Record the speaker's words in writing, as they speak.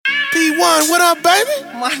P1, what up,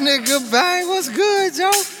 baby? My nigga Bang, what's good,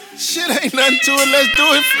 Joe? Shit ain't nothing to it, let's do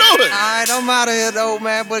it fluid. Alright, I'm out of here though,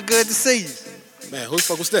 man, but good to see you. Man, who the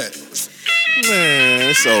fuck was that? Man,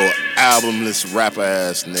 this old albumless rapper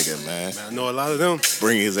ass nigga, man. I know a lot of them.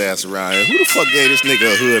 Bring his ass around here. Who the fuck gave this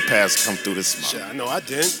nigga a hood pass to come through this mouth? Shit, I know I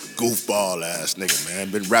didn't. Goofball ass nigga,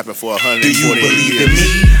 man. Been rapping for 140 years. Do you believe in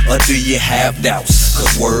me, or do you have doubts?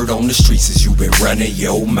 Cause word on the streets is you been running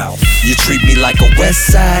your mouth. You treat me like a west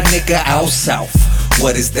side nigga out south.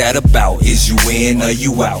 What is that about? Is you in or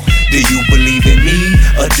you out? Do you believe in me,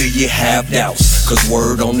 or do you have doubts? Cause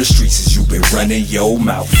word on the streets is you been running your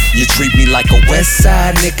mouth. You treat me like a west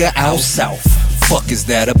side nigga out south. Fuck is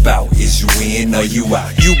that about? Is you in or you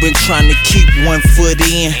out? You been trying to keep one foot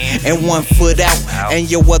in and one foot out,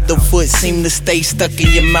 and your other foot seem to stay stuck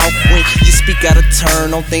in your mouth when you speak out of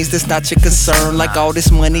turn on things that's not your concern. Like all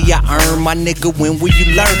this money I earn, my nigga, when will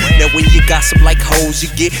you learn that when you gossip like hoes, you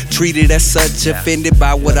get treated as such? Offended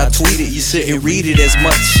by what I tweeted, you shouldn't read it as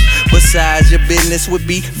much. Besides, your business would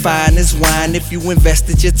be fine as wine if you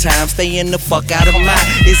invested your time staying the fuck out of mine.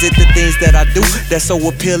 Is it the things that I do that's so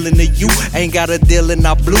appealing to you? Ain't got a deal and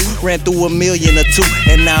I blew, ran through 1 million or 2,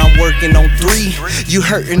 and now I'm working on 3. You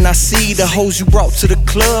hurting, I see the hoes you brought to the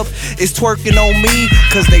club is twerking on me,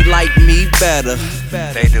 cause they like me better.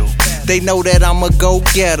 They do. They know that I'm a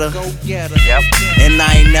go-getter. Yep. And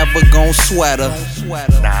I ain't never gon' sweat her.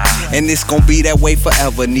 Nah. And it's gon' be that way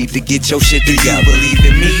forever. Need to get your shit together. Do you believe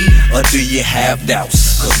in me, or do you have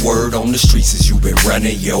doubts? Cause word on the streets is you been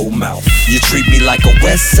running your mouth. You treat me like a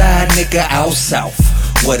west side nigga out south.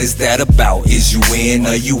 What is that about? Is you in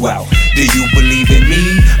or you out? Do you believe in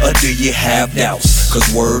me, or do you have doubts?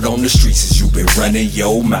 Cause word on the streets is you been running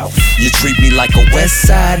your mouth. You treat me like a west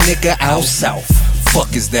side nigga out south.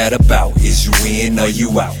 Fuck is that about? Is you in or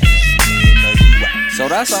you out? So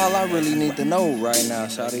that's all I really need to know right now,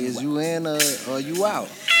 shawty. Is you in or you out?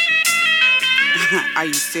 Are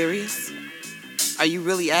you serious? Are you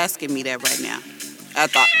really asking me that right now?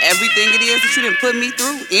 After everything it is that you done put me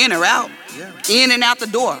through, in or out? Yeah. In and out the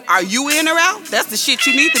door. Are you in or out? That's the shit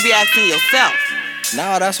you need to be asking yourself.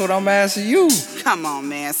 Nah, that's what I'm asking you. Come on,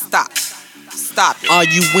 man, stop. Stop it. Are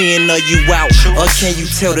you in or you out? Or can you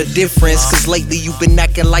tell the difference? Cause lately you've been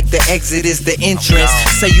acting like the exit is the entrance.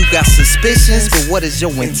 Say you got suspicions, but what is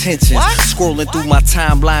your intentions? Scrolling through my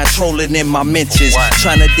timeline, trolling in my mentions.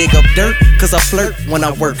 Trying to dig up dirt, cause I flirt when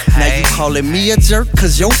I work. Now you calling me a jerk,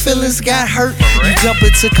 cause your feelings got hurt. You jump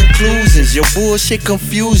into conclusions, your bullshit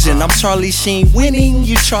confusion. I'm Charlie Sheen winning,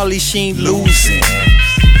 you Charlie Sheen losing.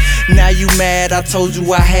 Now you mad, I told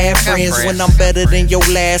you I had friends when I'm better than your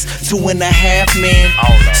last 2.5 men.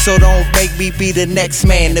 So don't make me be the next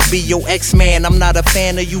man to be your ex-man. I'm not a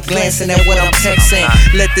fan of you glancing at what I'm texting.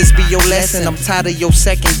 Let this be your lesson, I'm tired of your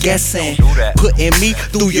second guessing. Putting me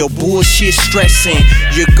through your bullshit stressing.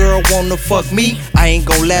 Your girl wanna fuck me, I ain't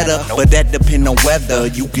gon' let her. But that depend on whether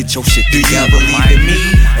you get your shit together. Do you believe in me,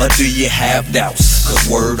 or do you have doubts? Cause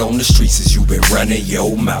word on the streets is you been running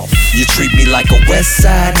your mouth. You treat me like a west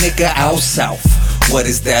side nigga out south. What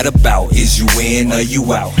is that about? Is you in or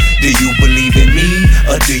you out? Do you believe in me,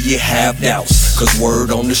 or do you have doubts? Cause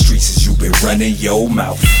word on the streets is you been running your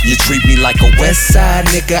mouth. You treat me like a west side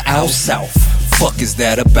nigga out south. Fuck is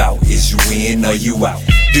that about? Is you in or you out?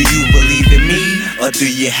 Do you believe in me, or do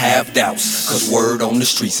you have doubts? Cause word on the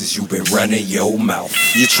streets is you been running your mouth.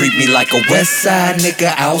 You treat me like a west side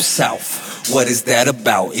nigga out south. What is that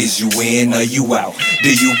about? Is you in or you out?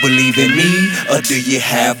 Do you believe in me, or do you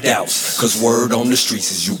have doubts? Cause word on the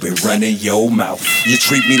streets is you been running your mouth. You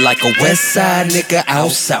treat me like a west side nigga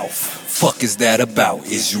out south. Fuck is that about?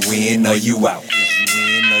 Is you in or you out?